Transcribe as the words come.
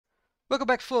Welcome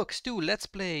back, folks, to Let's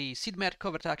Play Sid Mad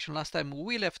Covert Action. Last time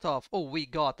we left off, we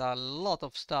got a lot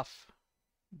of stuff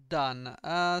done.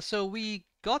 So we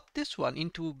got this one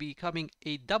into becoming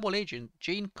a double agent,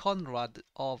 Jane Conrad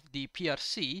of the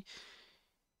PRC.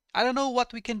 I don't know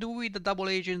what we can do with the double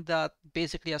agent that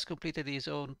basically has completed his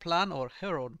own plan or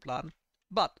her own plan,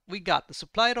 but we got the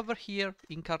supplier over here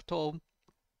in Khartoum.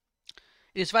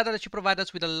 It is vital that you provide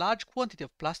us with a large quantity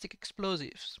of plastic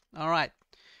explosives. Alright.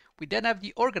 We then have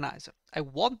the organizer. I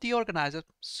want the organizer,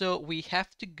 so we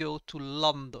have to go to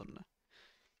London.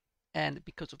 And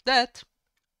because of that,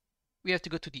 we have to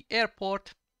go to the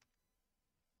airport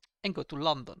and go to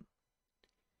London.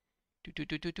 We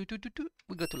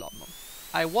go to London.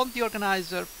 I want the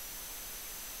organizer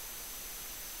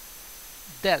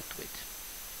dealt with.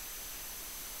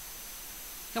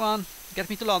 Come on,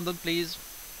 get me to London, please.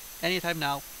 Anytime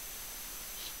now.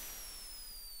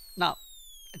 Now,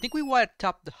 I think we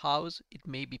wiretapped the house. It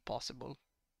may be possible.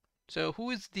 So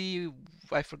who is the...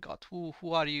 I forgot. Who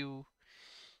are you?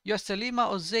 You're Salima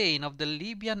Hossein of the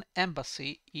Libyan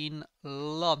Embassy in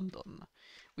London.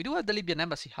 We do have the Libyan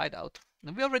Embassy hideout.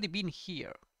 And we've already been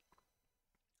here.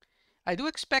 I do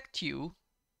expect you...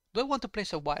 Do I want to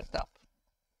place a wiretap?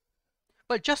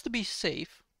 But just to be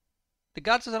safe, the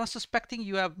guards are not suspecting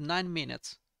you have 9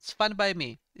 minutes. It's fine by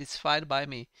me. It's fine by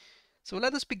me. So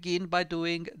let us begin by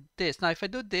doing this. Now, if I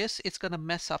do this, it's going to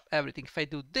mess up everything. If I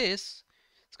do this,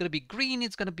 it's going to be green.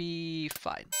 It's going to be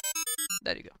fine.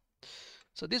 There you go.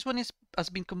 So this one has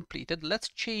been completed. Let's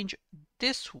change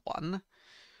this one.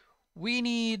 We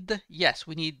need, yes,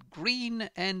 we need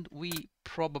green, and we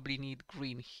probably need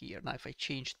green here. Now, if I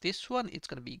change this one, it's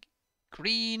going to be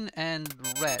green and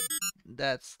red.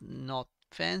 That's not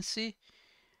fancy.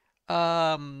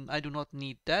 I do not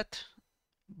need that.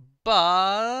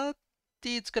 But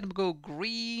it's gonna go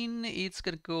green, it's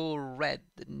gonna go red.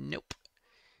 Nope.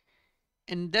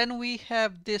 And then we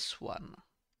have this one.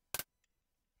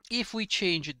 If we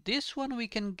change this one, we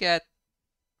can get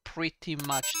pretty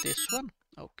much this one.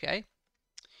 Okay.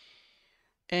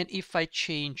 And if I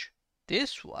change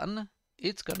this one,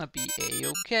 it's gonna be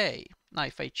a-okay. Now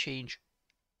if I change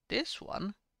this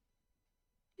one,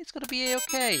 it's gonna be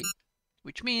a-okay.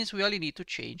 Which means we only need to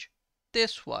change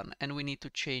this one, and we need to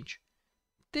change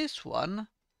this one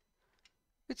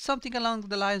with something along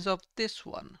the lines of this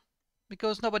one,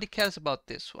 because nobody cares about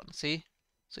this one, see?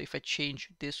 So if I change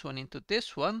this one into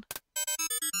this one,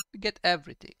 we get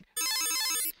everything.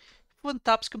 One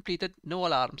tap's completed, no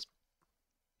alarms.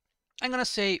 I'm gonna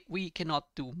say we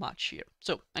cannot do much here.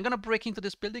 So I'm gonna break into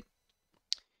this building,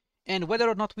 and whether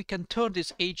or not we can turn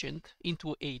this agent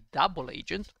into a double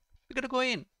agent, we're gonna go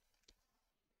in.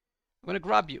 I'm gonna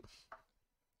grab you.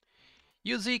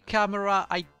 Use the camera.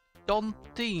 I don't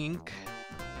think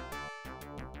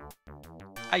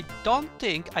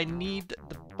I need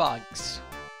the bugs.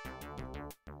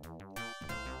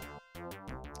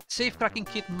 Safe cracking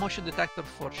kit, motion detector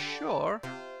for sure.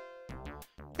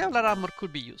 Kevlar armor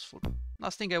could be useful.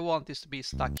 Last thing I want is to be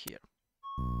stuck here.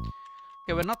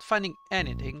 Okay, we're not finding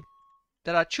anything.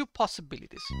 There are two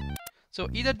possibilities. So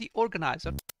either the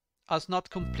organizer has not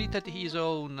completed his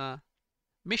own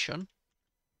mission,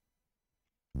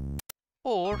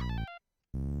 or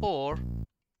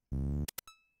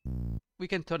we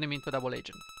can turn him into double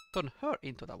agent. Turn her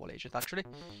into double agent, actually.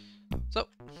 So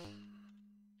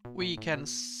we can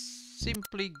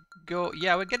simply go...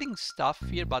 Yeah, we're getting stuff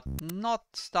here, but not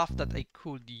stuff that I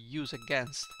could use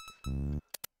against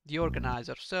the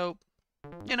organizer. So,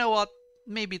 you know what?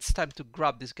 Maybe it's time to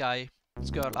grab this guy, this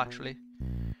girl, actually,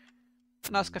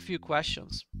 and ask a few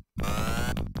questions.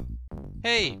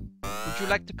 Hey, would you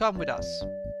like to come with us?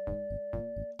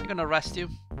 I'm gonna arrest you.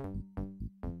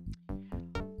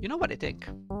 You know what I think?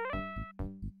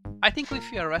 I think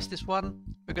if we arrest this one,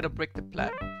 we're gonna break the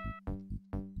plan.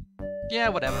 Yeah,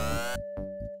 whatever.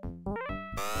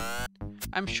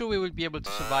 I'm sure we will be able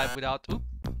to survive without... Oop.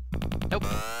 Nope,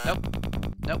 nope,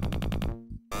 nope.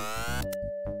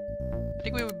 I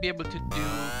think we will be able to do...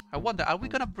 I wonder, are we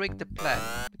gonna break the plan?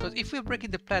 Because if we're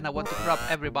breaking the plan, I want to grab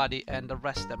everybody and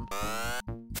arrest them.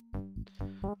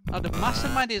 Now the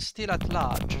mastermind is still at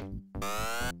large.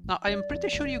 Now I am pretty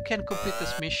sure you can complete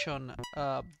this mission,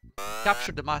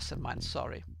 capture the mastermind,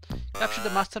 sorry. Capture the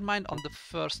mastermind on the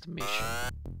first mission.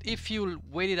 If you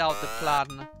waited out the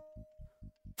plan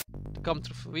to come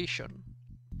to fruition.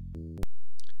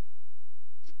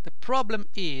 The problem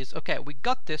is, okay, we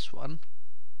got this one,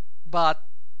 but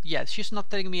yeah, she's not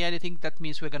telling me anything. That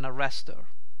means we're gonna arrest her.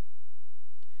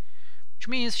 Which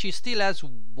means she still has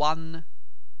one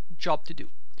job to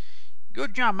do.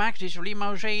 Good job, Max. This Salima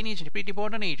Hossein is a pretty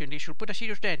important agent. They should put a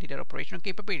serious dent in their operational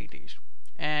capabilities.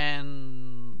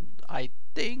 And I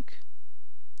think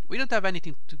we don't have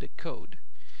anything to decode.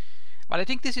 But I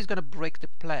think this is gonna break the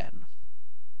plan.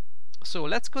 So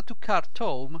let's go to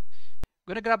Khartoum. I'm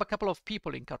gonna grab a couple of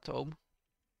people in Khartoum.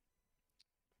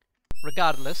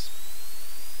 Regardless,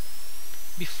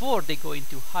 before they go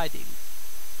into hiding.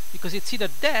 Because it's either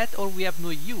that or we have no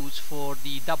use for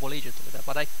the double agent over there.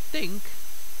 But I think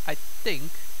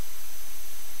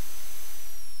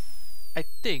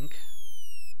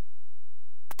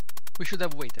we should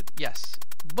have waited. Yes.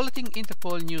 Bulletin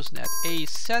Interpol Newsnet. A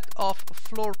set of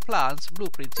floor plans,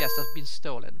 blueprints, yes, has been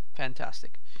stolen.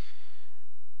 Fantastic.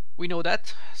 We know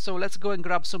that. So let's go and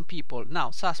grab some people. Now,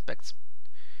 suspects.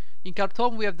 In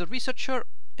Khartoum, we have the researcher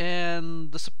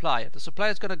and the supplier. The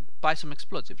supplier is gonna buy some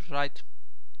explosives, right?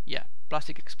 Yeah,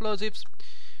 plastic explosives.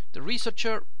 The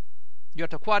researcher, you have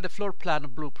to acquire the floor plan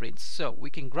blueprints. So we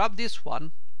can grab this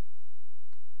one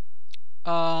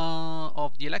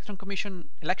of the Election Commission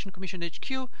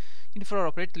HQ. In floor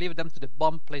operator, leave them to the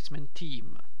bomb placement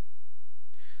team.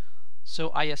 So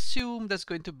I assume there's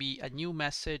going to be a new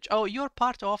message. Oh, you're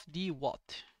part of the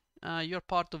what? You're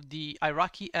part of the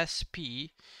Iraqi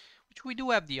SP, which we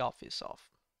do have the office of.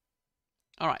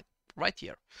 All right, right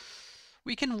here.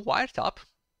 We can wire it up.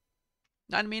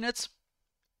 9 minutes.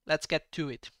 Let's get to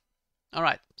it. All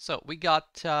right, so we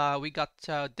got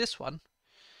this one.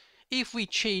 If we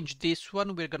change this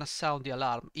one, we're gonna sound the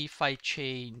alarm. If I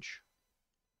change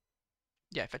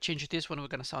this one, we're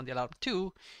gonna sound the alarm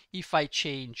too. If I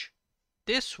change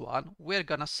this one, we're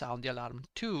gonna sound the alarm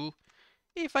too.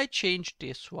 If I change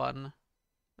this one,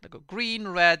 I'm gonna go green,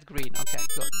 red, green. Okay,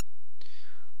 good.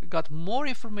 We got more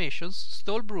information.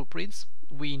 Stole blueprints.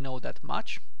 We know that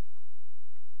much.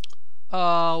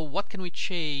 What can we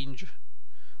change?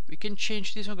 We can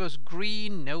change this one goes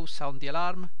green. No, sound the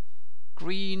alarm.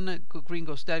 Green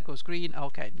goes there, goes green.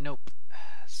 Okay, nope.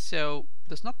 So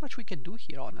there's not much we can do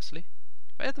here, honestly.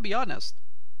 If I have to be honest,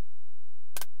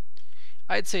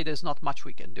 I'd say there's not much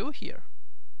we can do here.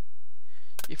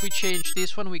 If we change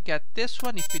this one, we get this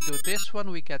one. If we do this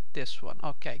one, we get this one.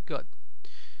 Okay, good.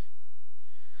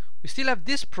 We still have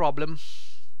this problem,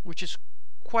 which is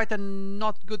quite a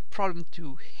not good problem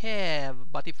to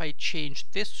have. But if I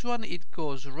change this one, it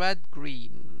goes red,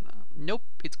 green. Nope,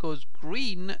 it goes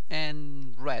green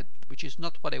and red, which is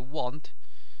not what I want.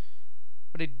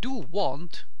 What I do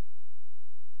want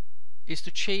is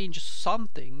to change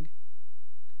something.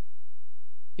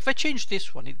 If I change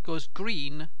this one, it goes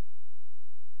green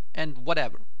and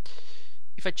whatever.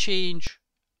 If I change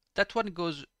that one, it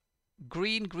goes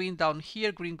green, green down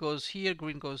here, green goes here,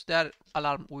 green goes there,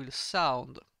 alarm will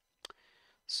sound.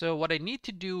 So what I need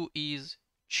to do is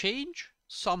change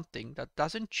something that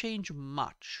doesn't change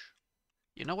much.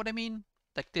 You know what I mean?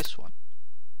 Like this one.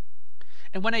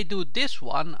 And when I do this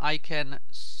one, I can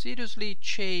seriously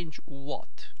change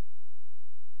what?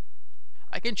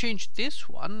 I can change this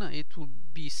one. It will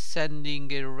be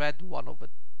sending a red one over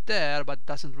there, but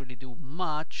doesn't really do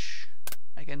much.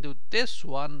 I can do this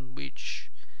one,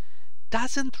 which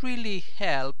doesn't really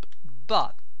help,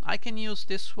 but I can use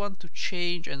this one to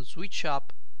change and switch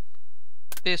up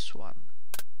this one.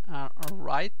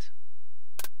 Alright.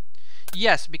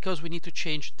 Yes, because we need to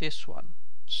change this one.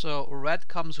 So red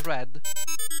comes red.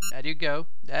 There you go.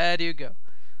 There you go.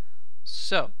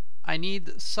 So I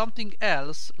need something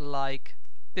else like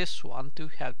this one to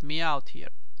help me out here.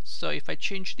 So if I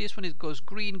change this one, it goes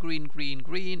green, green, green,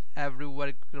 green. Everywhere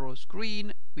it goes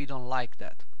green. We don't like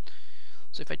that.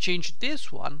 So if I change this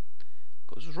one,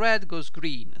 it goes red, goes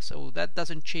green. So that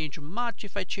doesn't change much.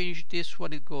 If I change this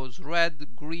one, it goes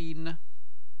red, green.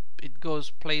 It goes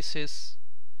places.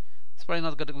 It's probably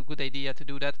not a good idea to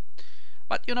do that.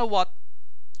 But you know what?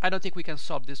 I don't think we can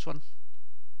solve this one.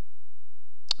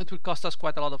 It will cost us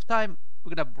quite a lot of time.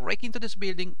 We're gonna break into this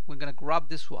building. We're gonna grab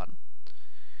this one.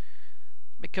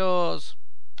 Because,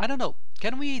 I don't know.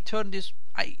 Can we turn this...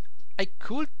 I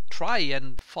could try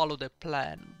and follow the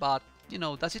plan. But, you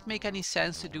know, does it make any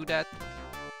sense to do that?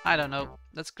 I don't know.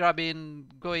 Let's grab in,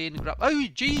 go in, grab... Oh,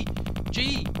 G!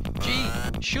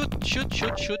 Shoot!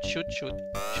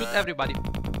 Shoot everybody.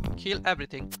 Kill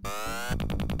everything.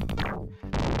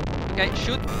 Okay,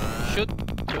 shoot.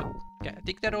 Okay, I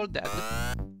think they're all dead.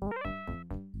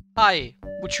 Hi,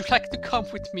 would you like to come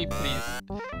with me, please?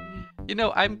 You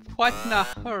know, I'm quite in a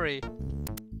hurry.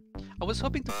 I was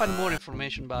hoping to find more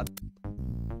information, but...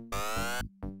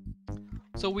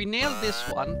 So we nailed this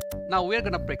one. Now we're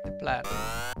gonna break the plan.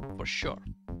 For sure.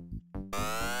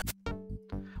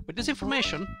 With this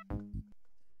information,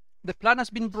 the plan has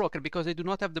been broken because they do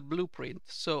not have the blueprint.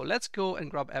 So let's go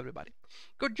and grab everybody.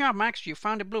 Good job, Max. You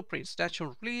found the blueprints. That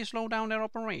should really slow down their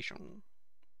operation.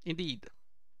 Indeed.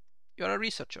 You're a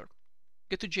researcher.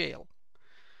 Get to jail.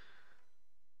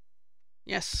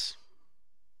 Yes.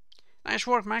 Nice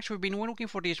work, Max. We've been looking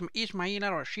for this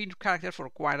Ismail Rashid character for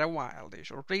quite a while. They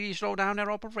should really slow down their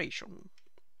operation.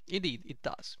 Indeed, it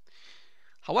does.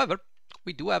 However,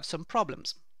 we do have some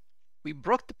problems. We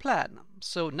broke the plan,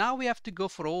 so now we have to go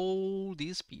for all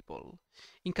these people.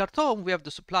 In Khartoum, we have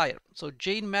the supplier, so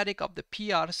Jane Merrick of the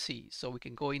PRC. So we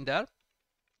can go in there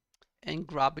and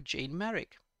grab Jane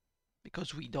Merrick,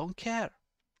 because we don't care.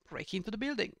 Break into the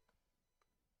building.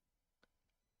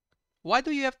 Why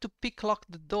do you have to pick-lock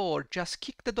the door? Just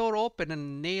kick the door open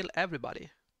and nail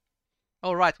everybody.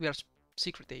 All right, we are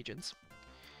secret agents.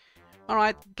 All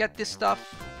right, get this stuff.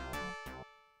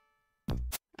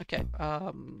 Okay,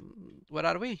 where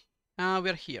are we?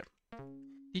 We're here.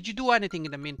 Did you do anything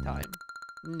in the meantime?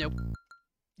 Nope,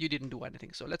 you didn't do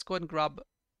anything. So let's go and grab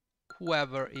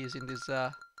whoever is in this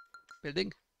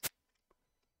building.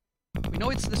 We know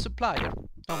it's the supplier.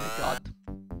 Oh my god.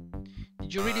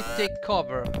 Did you really take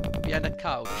cover behind a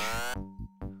couch?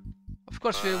 Of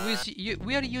course,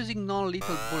 we are using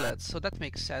non-lethal bullets, so that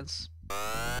makes sense.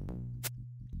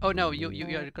 Oh no, you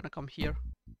are gonna come here.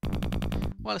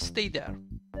 Well, stay there.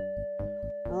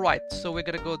 Right, so we're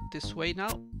gonna go this way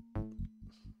now.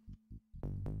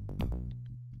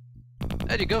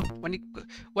 There you go.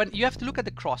 When you have to look at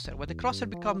the crosshair. When the crosshair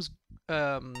becomes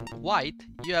white,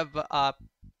 you have a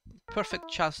perfect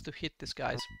chance to hit these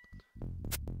guys.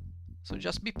 So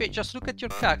just just look at your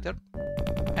character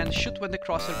and shoot when the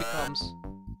crosshair becomes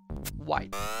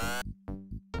white.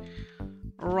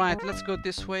 Right, let's go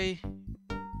this way.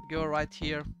 Go right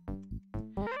here.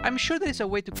 I'm sure there is a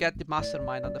way to get the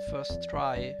mastermind on the first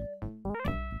try.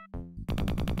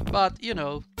 But, you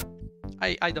know,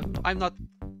 I don't know. I'm not,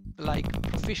 like,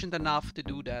 proficient enough to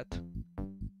do that.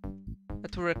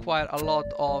 That will require a lot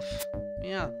of,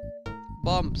 yeah,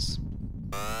 bombs.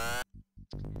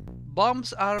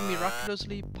 Bombs are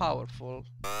miraculously powerful.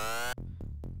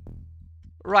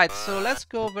 Right, so let's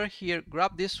go over here,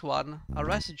 grab this one,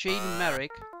 arrest Jane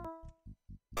Merrick,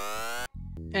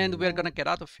 and we're gonna get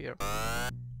out of here.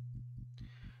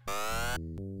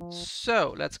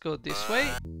 So, let's go this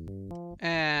way,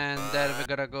 and then we're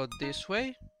gonna go this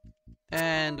way,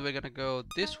 and we're gonna go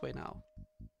this way now.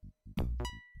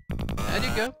 There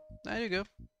you go, there you go.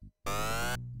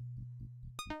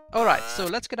 Alright, so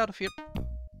let's get out of here.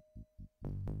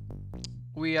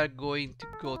 We are going to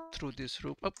go through this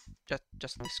room. Oh,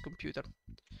 just this computer.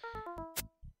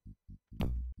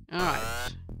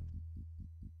 Alright.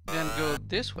 Then go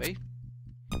this way.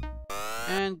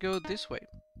 And go this way.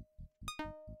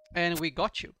 And we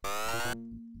got you.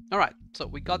 Alright, so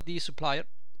we got the supplier.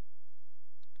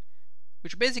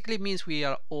 Which basically means we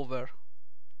are over.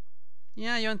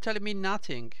 Yeah, you're telling me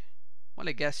nothing. Well,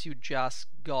 I guess you just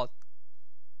got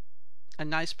a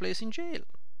nice place in jail.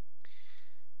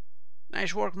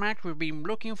 Nice work, Mac. We've been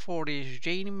looking for this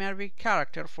Jane Merrick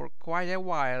character for quite a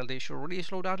while. They should really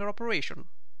slow down their operation.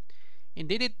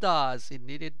 Indeed it does.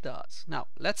 Indeed it does. Now,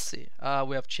 let's see.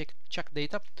 We have check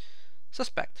data.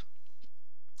 Suspect.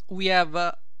 We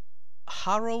have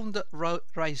Harun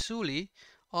Raizuli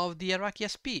of the Iraqi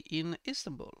SP in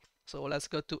Istanbul. So let's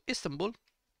go to Istanbul,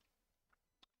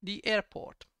 the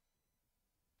airport.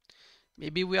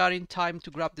 Maybe we are in time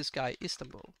to grab this guy,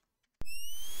 Istanbul.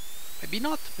 Maybe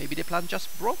not. Maybe the plan just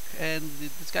broke and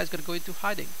this guy's gonna go into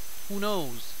hiding. Who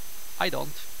knows? I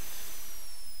don't.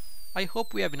 I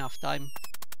hope we have enough time.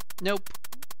 Nope.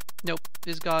 Nope.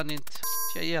 He's gone into...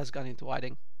 Yeah, he has gone into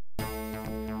hiding.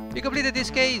 We completed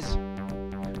this case.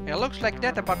 It looks like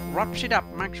that about wraps it up,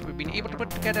 Max. We've been able to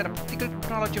put together a particular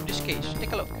chronology of this case.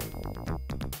 Take a look.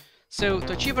 So,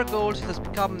 to achieve our goals, it has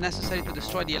become necessary to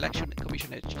destroy the Election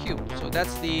Commission HQ. So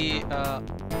that's the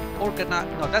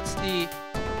that's the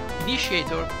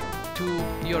initiator to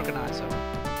the organizer.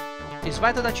 It's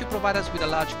vital that you provide us with a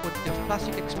large quantity of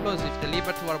plastic explosive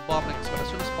delivered to our bomb expert as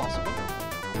soon as possible.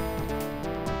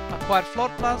 Acquire floor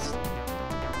plans.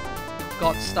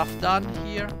 Got stuff done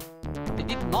here. They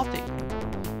did nothing.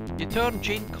 You turned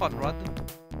Jane Conrad,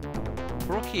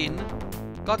 broke in,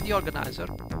 got the organizer.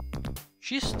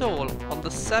 She stole on the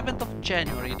 7th of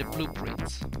January the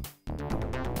blueprints.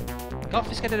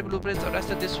 Confiscated the blueprints,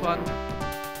 arrested this one,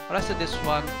 arrested this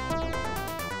one.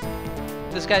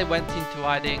 This guy went into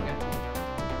hiding.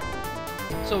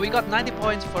 So we got 90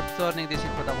 points for turning this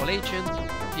into a double agent,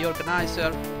 the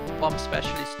organizer, bomb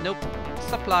specialist, nope,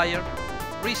 supplier,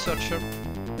 researcher,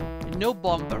 no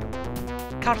bomber,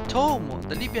 Khartoum,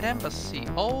 the Libyan embassy,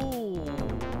 oh,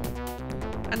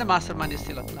 and the mastermind is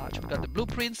still at large. We got the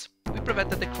blueprints, we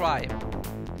prevented the crime.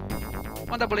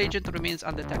 One double agent remains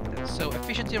undetected, so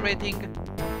efficiency rating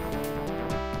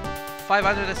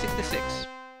 566.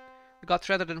 We got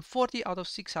 340 out of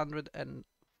 640.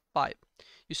 5.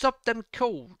 You stop them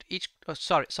cold.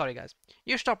 Sorry guys.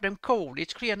 You stop them cold.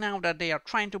 It's clear now that they are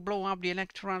trying to blow up the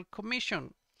Electoral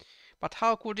Commission. But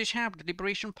how could this help the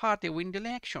Liberation Party win the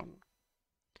election?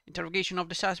 Interrogation of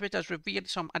the suspect has revealed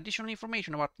some additional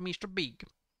information about Mr. Big.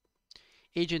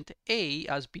 Agent A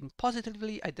has been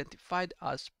positively identified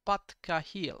as Pat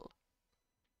Cahill.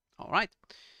 Alright.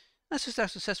 As a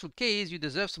successful case, you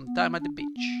deserve some time at the beach.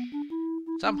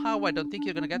 Somehow I don't think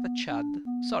you're gonna get a Chad.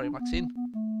 Sorry, Maxine.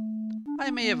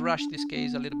 I may have rushed this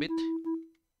case a little bit.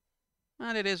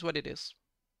 And it is what it is.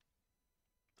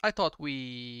 I thought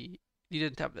we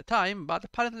didn't have the time, but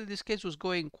apparently this case was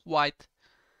going quite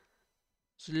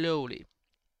slowly.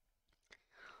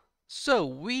 So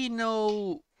we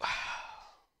know...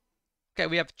 Okay,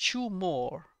 we have 2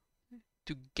 more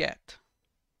to get.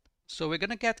 So we're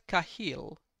gonna get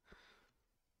Cahill.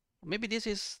 Maybe this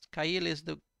is... Cahill is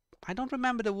the... I don't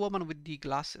remember the woman with the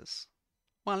glasses.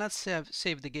 Well, let's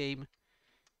save the game.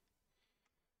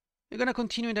 We're gonna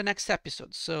continue in the next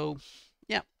episode. So,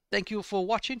 yeah. Thank you for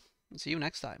watching. And see you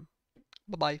next time.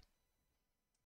 Bye-bye.